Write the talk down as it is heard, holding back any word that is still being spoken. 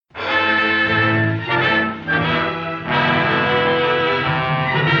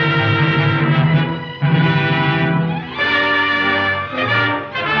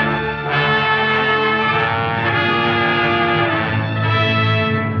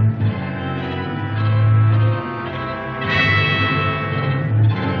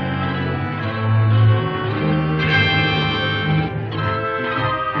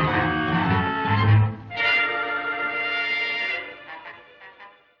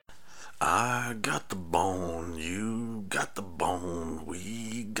I got the bone, you got the bone,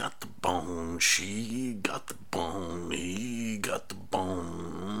 we got the bone, she got the bone, he got the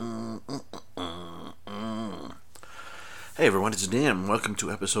bone. Hey everyone, it's Dan. Welcome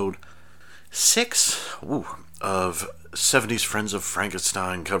to episode 6 of 70s Friends of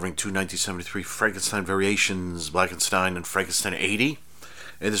Frankenstein, covering two 1973 Frankenstein variations, Blackenstein and Frankenstein 80.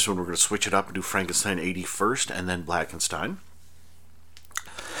 In this one, we're going to switch it up and do Frankenstein 80 first and then Blackenstein.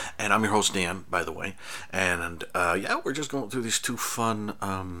 And I'm your host, Dan, by the way. And we're just going through these two fun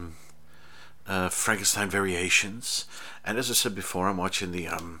Frankenstein variations. And as I said before, I'm watching the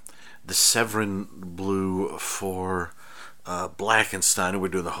Severin Blue for Blackenstein, and we're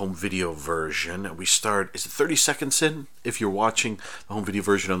doing the home video version. We start, is it 30 seconds in? If you're watching the home video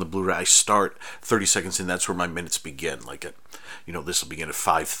version on the Blu-ray, I start 30 seconds in. That's where my minutes begin. Like at, this will begin at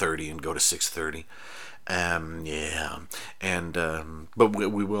 5:30 and go to 6:30. But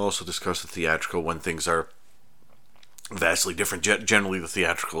we will also discuss the theatrical when things are vastly different. Generally, the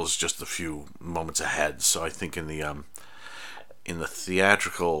theatrical is just a few moments ahead. So I think in the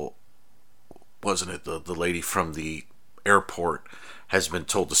theatrical, wasn't it the lady from the airport has been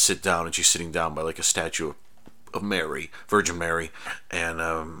told to sit down, and she's sitting down by like a statue of Mary, Virgin Mary, and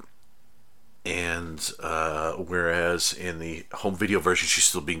whereas in the home video version she's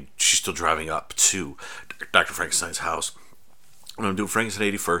still driving up to Dr. Frankenstein's house. I'm going to do Frankenstein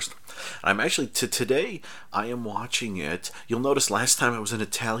 80 first. I'm actually today I am watching it. You'll notice last time I was in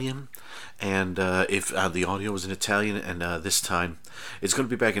Italian, and if the audio was in Italian, and this time it's going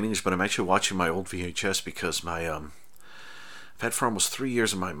to be back in English. But I'm actually watching my old VHS because my I've had for almost 3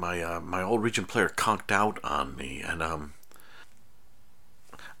 years, and my old region player conked out on me, and I'm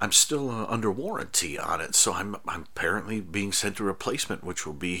still under warranty on it, so I'm apparently being sent a replacement, which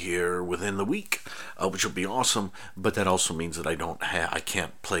will be here within the week, which will be awesome. But that also means that I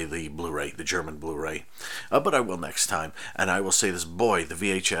can't play the Blu-ray, the German Blu-ray, but I will next time. And I will say this: boy, the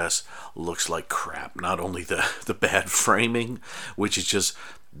VHS looks like crap. Not only the bad framing, which is just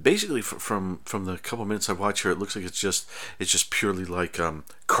basically from the couple minutes I've watched here, it looks like it's just purely like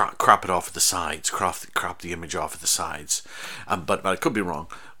crop it off at the sides, crop the image off at the sides. But I could be wrong,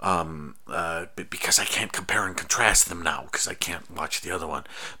 because I can't compare and contrast them now because I can't watch the other one.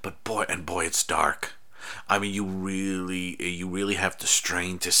 But boy, it's dark. I mean, you really have to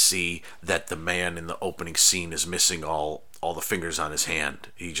strain to see that the man in the opening scene is missing all the fingers on his hand.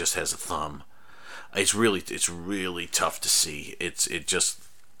 He just has a thumb. It's really tough to see.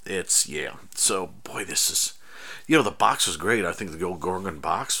 So boy, this is, the box was great. I think the Gold Gorgon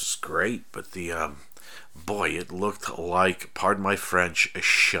box was great, but the boy, it looked like, pardon my French, a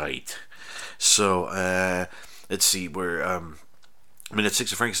shite. So let's see, where minute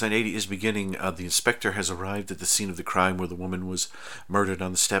 6 of Frankenstein 80 is beginning. The inspector has arrived at the scene of the crime where the woman was murdered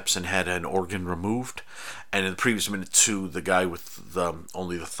on the steps and had an organ removed. And in the previous minute 2, the guy with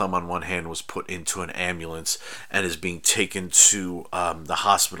only the thumb on one hand was put into an ambulance and is being taken to the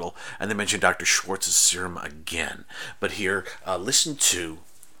hospital. And they mention Dr. Schwartz's serum again. But here, listen to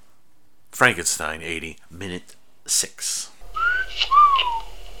Frankenstein 80, minute 6.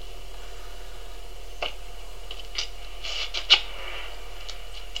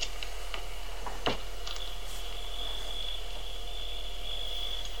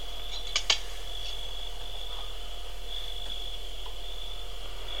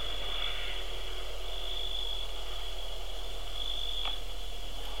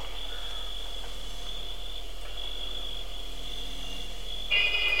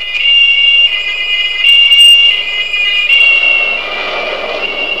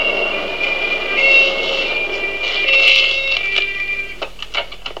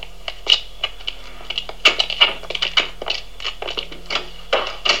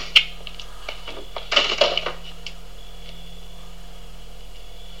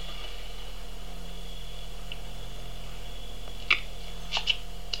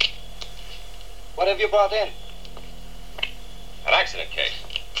 What have you brought in? An accident case.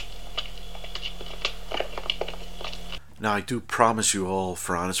 Now, I do promise you all,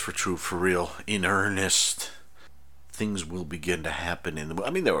 for honest, for true, for real, in earnest, things will begin to happen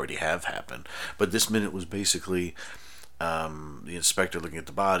they already have happened, but this minute was basically the inspector looking at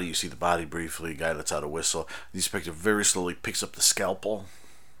the body. You see the body briefly, a guy lets out a whistle. The inspector very slowly picks up the scalpel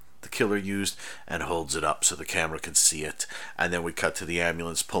the killer used and holds it up so the camera can see it. And then we cut to the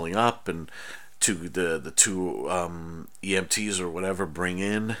ambulance pulling up, and to the two EMTs or whatever bring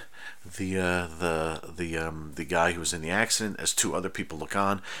in the guy who was in the accident as two other people look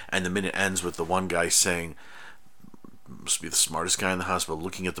on, and the minute ends with the one guy saying, must be the smartest guy in the hospital,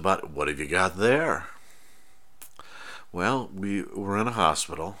 looking at the body, "What have you got there?" Well, we're in a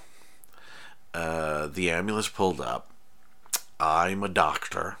hospital, The ambulance pulled up. I'm a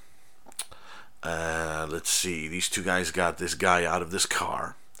doctor. Let's see. These two guys got this guy out of this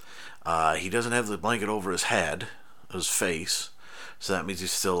car. He doesn't have the blanket over his head, his face, so that means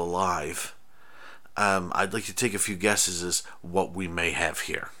he's still alive. I'd like to take a few guesses as what we may have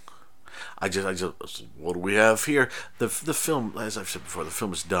here. What do we have here? The film, as I've said before, the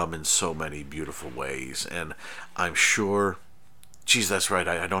film is dumb in so many beautiful ways, and I'm sure. Geez, that's right.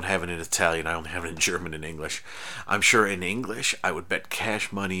 I don't have it in Italian. I only have it in German and English. I'm sure in English, I would bet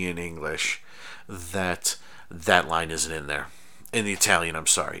cash money in English that line isn't in there. In the Italian, I'm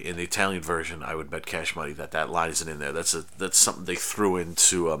sorry. In the Italian version, I would bet cash money that line isn't in there. That's something they threw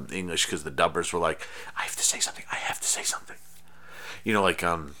into English because the dubbers were like, I have to say something. I have to say something. Like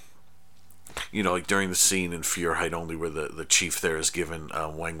during the scene in Fear Height Only where the chief there is giving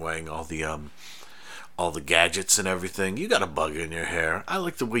Wang Wang all the gadgets and everything. You got a bug in your hair. I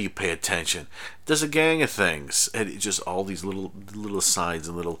like the way you pay attention. There's a gang of things, and it just all these little asides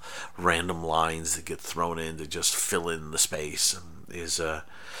and little random lines that get thrown in to just fill in the space is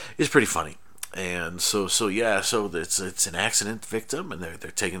pretty funny. And so it's an accident victim, and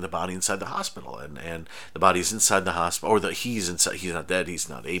they're taking the body inside the hospital, and the body's inside the hospital, or he's inside. He's not dead. He's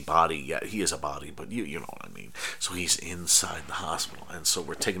not a body yet. He is a body, but you know what I mean. So he's inside the hospital, and so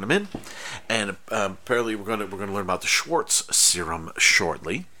we're taking him in, and apparently we're gonna learn about the Schwartz serum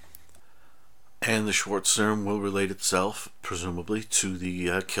shortly, and the Schwartz serum will relate itself presumably to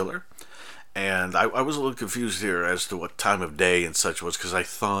the killer. And I was a little confused here as to what time of day and such was, because I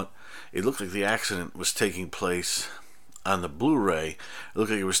thought it looked like the accident was taking place on the Blu-ray. It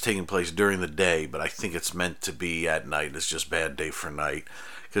looked like it was taking place during the day, but I think it's meant to be at night. It's just bad day for night.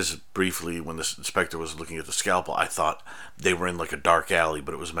 Because briefly, when the inspector was looking at the scalpel, I thought they were in like a dark alley,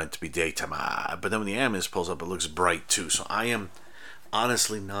 but it was meant to be daytime. But then when the ambulance pulls up, it looks bright too. So I am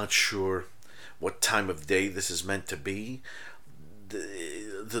honestly not sure what time of day this is meant to be.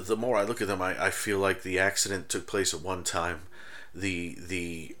 The more I look at them, I feel like the accident took place at one time.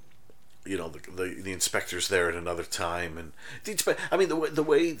 The inspector's there at another time, and the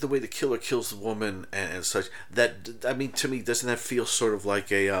way the killer kills the woman and such, to me, doesn't that feel sort of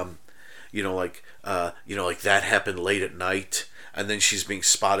like a like that happened late at night and then she's being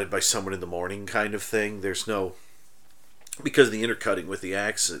spotted by someone in the morning kind of thing. There's no, because of the intercutting with the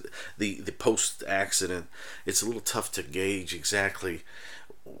accident, the post accident, it's a little tough to gauge exactly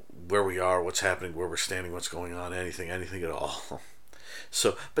where we are, what's happening, where we're standing, what's going on, anything at all.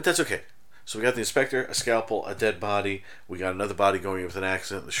 So, but that's okay. So we got the inspector, a scalpel, a dead body. We got another body going in with an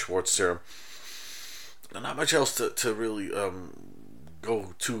accident, the Schwartz serum. Not much else to really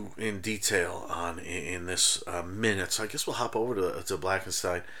go too in detail on in this minute. So I guess we'll hop over to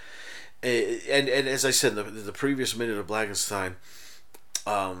Blackenstein. And as I said, the previous minute of Blackenstein,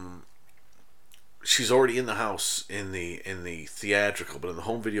 she's already in the house in the theatrical, but in the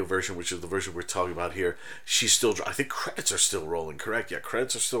home video version, which is the version we're talking about here, she's still. I think credits are still rolling. Correct? Yeah,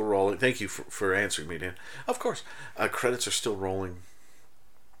 credits are still rolling. Thank you for answering me, Dan. Of course, credits are still rolling,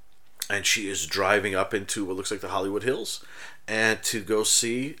 and she is driving up into what looks like the Hollywood Hills, and to go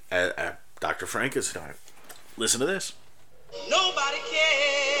see Dr. Frankenstein. Listen to this. Nobody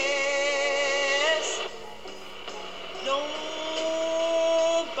cares.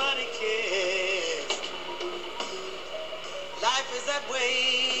 Nobody cares. Life is that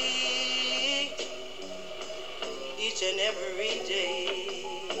way each and every day.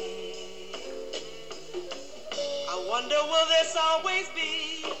 I wonder, will this always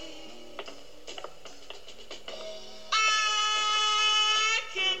be? I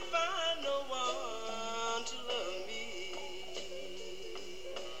can't find no one to love me.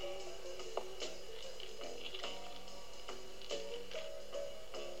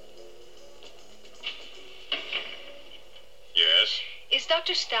 Yes? Is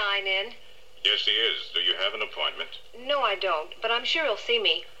Dr. Stein in? Yes, he is. Do you have an appointment? No, I don't, but I'm sure he'll see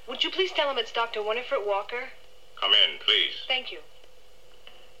me. Would you please tell him it's Dr. Winifred Walker? Come in, please. Thank you.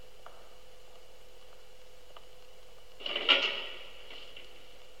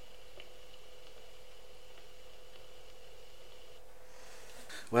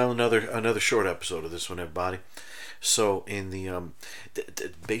 Well, another short episode of this one, everybody. So in the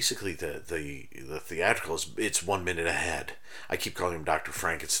basically the theatrical it's 1 minute ahead. I keep calling him Dr.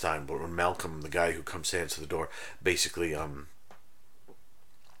 Frankenstein, but when Malcolm, the guy who comes to answer the door, basically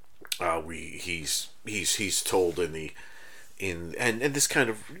he's told and this kind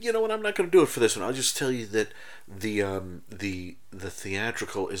of, you know what, I'm not going to do it for this one. I'll just tell you that the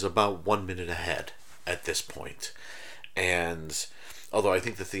theatrical is about 1 minute ahead at this point, and Although I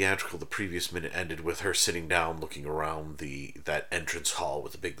think the previous minute ended with her sitting down, looking around that entrance hall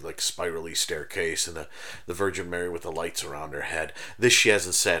with the big like spirally staircase and the Virgin Mary with the lights around her head. This she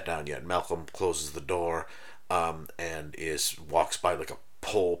hasn't sat down yet. Malcolm closes the door, and walks by like a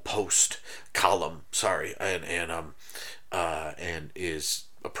post column. Sorry, and is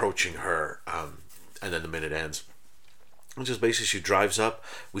approaching her. And then the minute ends. And just basically, she drives up.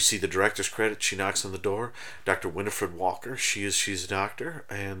 We see the director's credit. She knocks on the door. Dr. Winifred Walker. She's a doctor,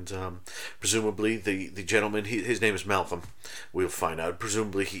 and presumably the gentleman. His name is Malcolm. We'll find out.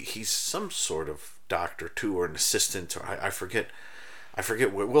 Presumably he's some sort of doctor too, or an assistant, or I forget.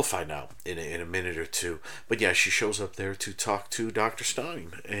 We'll find out in a minute or two. But yeah, she shows up there to talk to Dr.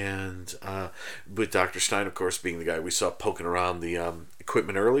 Stein, and with Dr. Stein, of course, being the guy we saw poking around the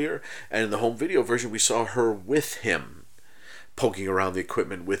equipment earlier, and in the home video version, we saw her with him, poking around the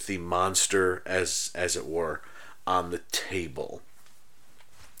equipment with the monster, as it were, on the table.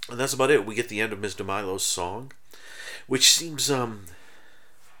 And that's about it. We get the end of Ms. DeMilo's song, which seems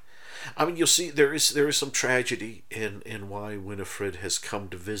you'll see there is some tragedy in why Winifred has come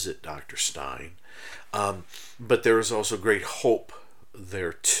to visit Dr. Stein, but there is also great hope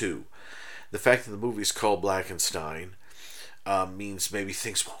there too. The fact that the movie is called Blackenstein means maybe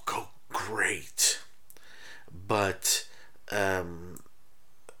things won't go great, but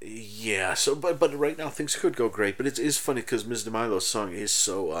yeah. So, but right now things could go great. But it is funny because Ms. DeMilo's song is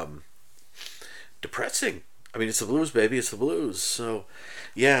so depressing. I mean, it's the blues, baby. It's the blues. So,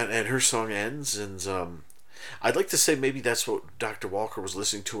 yeah, and her song ends, and I'd like to say maybe that's what Dr. Walker was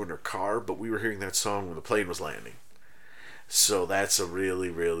listening to in her car, but we were hearing that song when the plane was landing. So that's a really,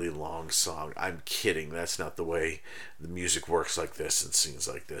 really long song. I'm kidding. That's not the way the music works like this and sings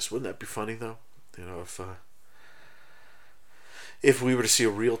like this. Wouldn't that be funny, though? You know, if we were to see a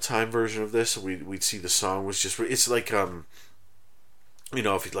real-time version of this, we'd see the song was just... It's like...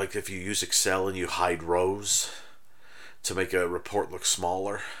 if you use Excel and you hide rows to make a report look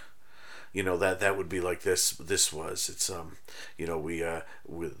smaller, that would be like this. This was. It's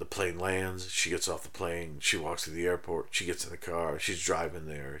the plane lands. She gets off the plane. She walks to the airport. She gets in the car. She's driving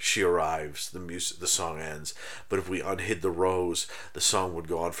there. She arrives. The song ends. But if we unhid the rows, the song would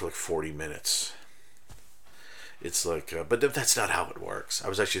go on for like 40 minutes. It's like, but that's not how it works. I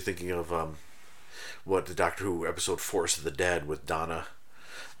was actually thinking of what the Doctor Who episode Force of the Dead with Donna.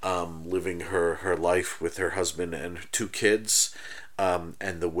 Living her life with her husband and 2 kids,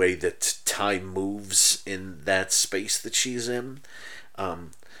 and the way that time moves in that space that she's in. I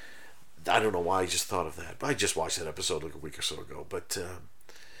don't know why I just thought of that. I just watched that episode like a week or so ago.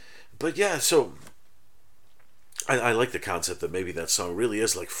 But yeah, so I like the concept that maybe that song really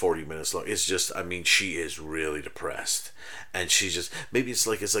is like 40 minutes long. It's just, she is really depressed, and she just, maybe it's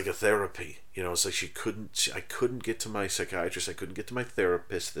like a therapy. It's like I couldn't get to my psychiatrist. I couldn't get to my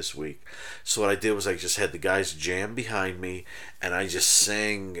therapist this week. So what I did was I just had the guys jam behind me, and I just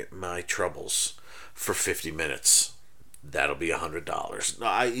sang my troubles for 50 minutes. That'll be $100.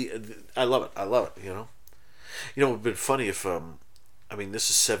 I love it. I love it. It would have been funny if this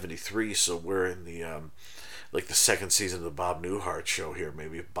is 73, so we're in the the second season of the Bob Newhart show here.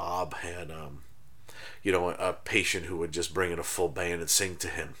 Maybe if Bob had a patient who would just bring in a full band and sing to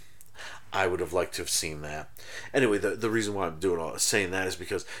him. I would have liked to have seen that. Anyway, the reason why I'm saying that is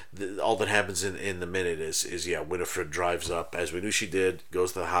because all that happens in the minute is Winifred drives up, as we knew she did,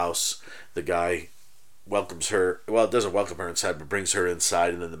 goes to the house. The guy welcomes her. Well, it doesn't welcome her inside, but brings her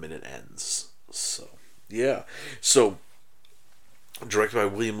inside, and then the minute ends. So, yeah. So, directed by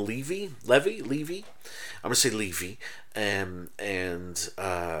William Levy. I'm gonna say Levy, and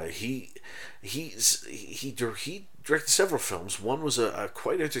he directed several films. One was a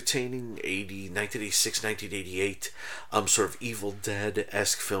quite entertaining 1986, 1988 sort of Evil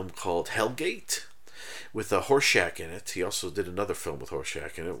Dead-esque film called Hellgate, with Horshack in it. He also did another film with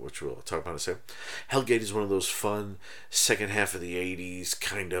Horshack in it, which we'll talk about in a second. Hellgate is one of those fun second half of the 80s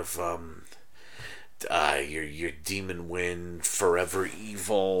kind of your Demon Wind, Forever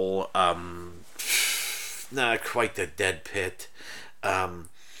Evil, not quite the Dead Pit,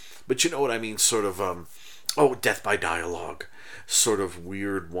 but you know what I mean, sort of Death by Dialogue, sort of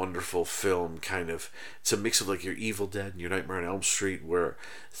weird, wonderful film, kind of. It's a mix of like your Evil Dead and your Nightmare on Elm Street, where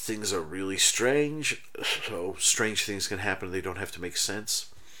things are really strange, so strange things can happen and they don't have to make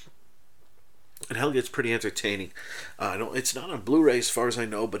sense. And Hellgate's pretty entertaining. It's not on Blu-ray as far as I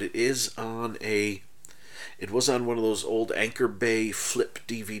know, but it is on it was on one of those old Anchor Bay flip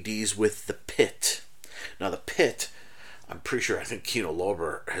DVDs with The Pit. Now, The Pit, I'm pretty sure, I think Kino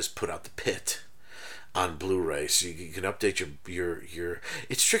Lorber has put out The Pit on Blu-ray, so you can update your.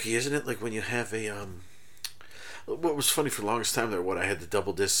 It's tricky, isn't it? Like when you have What was funny for the longest time there, I had the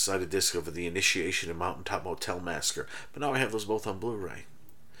double disc sided disc of The Initiation and Mountaintop Motel Massacre, but now I have those both on Blu-ray.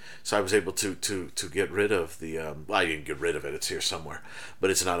 So I was able to get rid of the. Well, I didn't get rid of it; it's here somewhere, but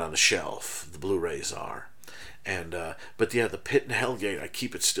it's not on the shelf. The Blu-rays are, and but yeah, the Pit and Hellgate. I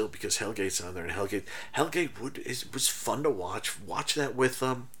keep it still because Hellgate's on there, and Hellgate was fun to watch. Watch that with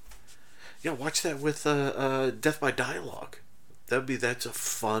watch that with Death by Dialogue. That's a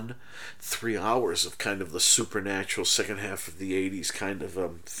fun 3 hours of kind of the supernatural second half of the 80s kind of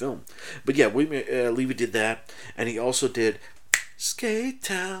film. But yeah, Levy did that, and he also did Skate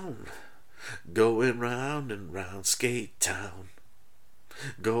Town, going round and round Skate Town,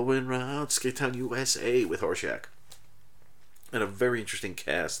 going round Skate Town, USA with Horshack. And a very interesting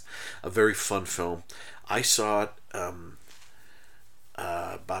cast, a very fun film. I saw it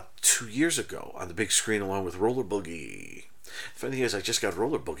about 2 years ago on the big screen along with Roller Boogie. The funny thing is, I just got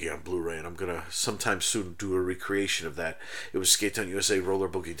Roller Boogie on Blu-ray, and I'm going to sometime soon do a recreation of that. It was Skate Town USA, Roller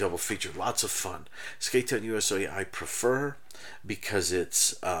Boogie double feature. Lots of fun. Skate Town USA I prefer because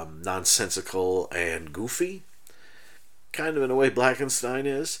it's nonsensical and goofy, kind of in a way Blackenstein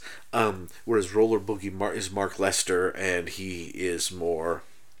is, whereas Roller Boogie is Mark Lester, and he is more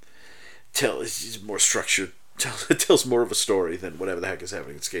he's more structured, tells more of a story than whatever the heck is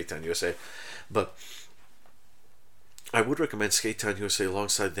happening in Skate Town USA. But I would recommend Skate Town USA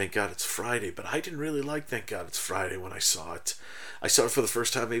alongside Thank God It's Friday, but I didn't really like Thank God It's Friday when I saw it. I saw it for the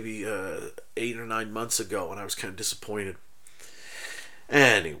first time maybe 8 or 9 months ago, and I was kind of disappointed.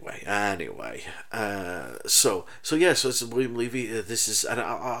 Anyway, so it's William Levy. This is, and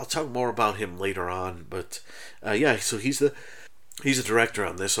I'll talk more about him later on, but so he's the director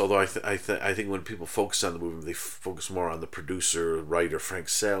on this. Although I think when people focus on the movie, they focus more on the producer, writer Frank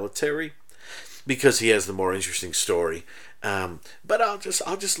Saletari, because he has the more interesting story. But I'll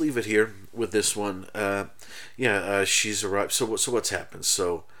just leave it here with this one. She's arrived. So what's happened?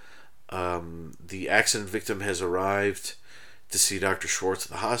 So the accident victim has arrived to see Dr. Schwartz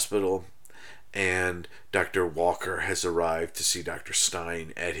at the hospital, and Dr. Walker has arrived to see Dr.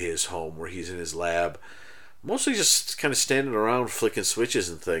 Stein at his home, where he's in his lab, mostly just kind of standing around flicking switches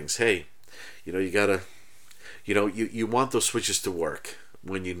and things. Hey, you gotta, you want those switches to work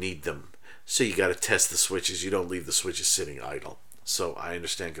when you need them. So you got to test the switches. You don't leave the switches sitting idle. So I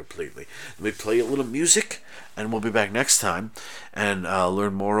understand completely. Let me play a little music, and we'll be back next time and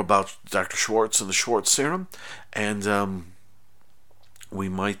learn more about Dr. Schwartz and the Schwartz serum. And we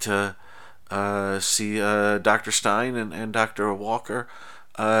might see Dr. Stein and Dr. Walker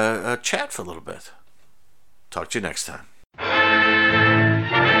chat for a little bit. Talk to you next time.